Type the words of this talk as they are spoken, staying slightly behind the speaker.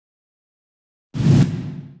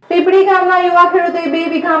પીપળી ગામના યુવા ખેડૂતોએ 2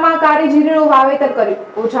 વીઘામાં કારીજીરીનું વાવેતર કર્યું।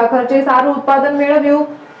 ઓછા ખર્ચે સારું ઉત્પાદન મેળવ્યું।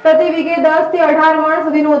 પ્રતિ વીઘે 10 થી 18 મણ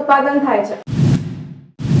સુધીનું ઉત્પાદન થાય છે।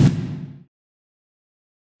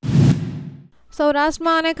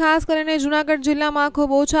 સૌરાષ્ટ્રમાં અને ખાસ કરીને જૂનાગઢ જિલ્લામાં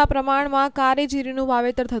ખૂબ ઓછા પ્રમાણમાં કારીજીરીનું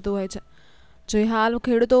વાવેતર થતું હોય છે। જે હાલ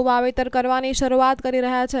ખેડૂતો વાવેતર કરવાની શરૂઆત કરી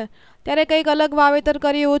રહ્યા છે, ત્યારે કંઈક અલગ વાવેતર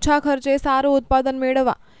કરી ઓછા ખર્ચે સારું ઉત્પાદન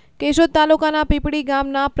મેળવવા કેશોદ તાલુકાના પીપળી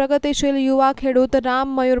ગામના પ્રગતિશીલ યુવા ખેડૂત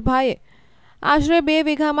રામ મયુરભાઈએ આશરે 2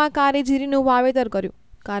 વીઘામાં કારીજીરીનું વાવેતર કર્યું।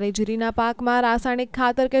 કારીજીરીના પાકમાં રાસાયણિક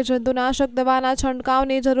ખાતર કે જંતુનાશક દવાના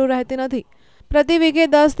છંટકાવની જરૂર રહેતી નથી। પ્રતિ વીઘે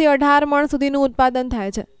 10 થી 18 મણ સુધીનું ઉત્પાદન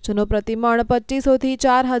થાય છે, જેનો પ્રતિ મણ 2500 થી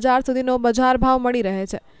 4000 સુધીનો બજાર ભાવ મળી રહે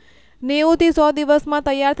છે। 90 થી 100 દિવસમાં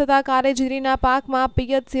તૈયાર થતા કારીજીરીના પાકમાં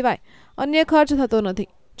પિયત સિવાય અન્ય ખર્ચ થતો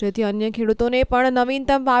નથી, જેથી અન્ય ખેડૂતોને પણ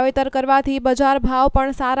નવીનતમ વાવેતર કરવાથી બજાર ભાવ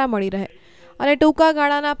પણ સારા મળી રહે અને ટૂંકા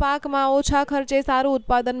ગાળાના પાકમાં ઓછા ખર્ચે સારું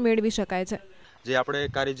ઉત્પાદન મેળવી શકાય છે। જે આપણે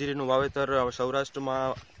કારીજીરીનું વાવેતર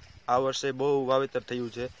સૌરાષ્ટ્રમાં આ વર્ષે બહુ વાવેતર થયું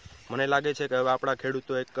છે। મને લાગે છે કે હવે આપણા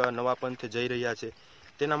ખેડૂતો એક નવા પંથે જઈ રહ્યા છે।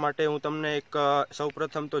 તેના માટે હું તમને એક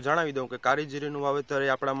સૌપ્રથમ તો જણાવી દઉં કે કારીજીરીનું વાવેતર એ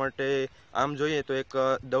આપણા માટે આમ જોઈએ તો એક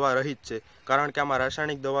દવા રહિત છે, કારણ કે આમાં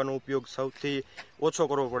રાસાયણિક દવાનો ઉપયોગ સૌથી ઓછો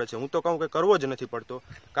કરવો પડે છે। હું તો કહું કે કરવો જ નથી પડતો,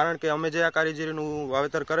 કારણ કે અમે જે આ કારીજીરીનું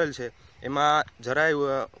વાવેતર કરેલ છે એમાં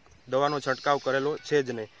જરાય દવાનો છંટકાવ કરેલો છે જ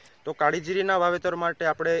નહીં। તો કાળીજીરીના વાવેતર માટે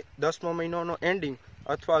આપણે 10મો મહિનાનો એન્ડિંગ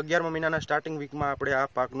અથવા 11મા મહિનાના સ્ટાર્ટિંગ વીકમાં આપણે આ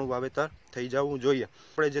પાકનું વાવેતર થઈ જવું જોઈએ।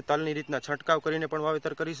 આપણે જે તલની રીતના છંટકાવ કરીને પણ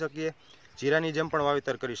વાવેતર કરી શકીએ, જીરાની જેમ પણ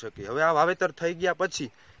વાવેતર કરી શકીએ। હવે આ વાવેતર થઈ ગયા પછી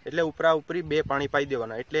એટલે ઉપરા ઉપરી 2 પાણી પાઈ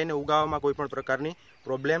દેવાના, એટલે એને ઉગાવવામાં કોઈ પણ પ્રકારની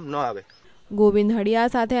પ્રોબ્લેમ ન આવે। ગોવિંદ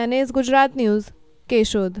હડિયા સાથે અનેસ, ગુજરાત ન્યૂઝ,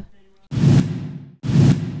 કેશોદ।